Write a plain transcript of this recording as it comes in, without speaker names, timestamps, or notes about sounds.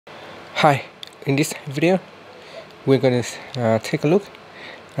Hi, in this video we're going to take a look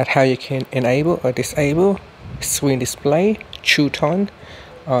at how you can enable or disable screen display True Tone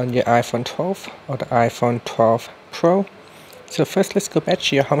on your iPhone 12 or the iPhone 12 Pro. So first, let's go back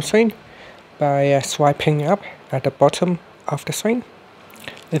to your home screen by swiping up at the bottom of the screen,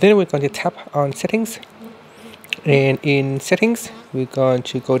 and then we're going to tap on settings, and in settings we're going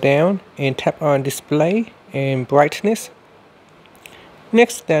to go down and tap on display and brightness.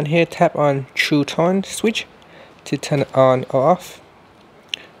 Next, down here, tap on True Tone switch to turn it on or off.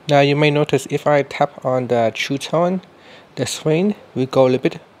 Now you may notice if I tap on the True Tone, the screen will go a little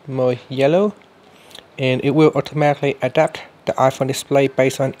bit more yellow, and it will automatically adapt the iPhone display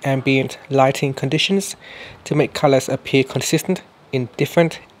based on ambient lighting conditions to make colors appear consistent in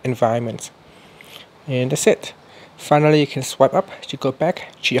different environments. And that's it. Finally, you can swipe up to go back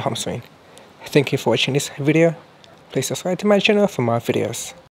to your home screen. Thank you for watching this video. Please subscribe to my channel for more videos.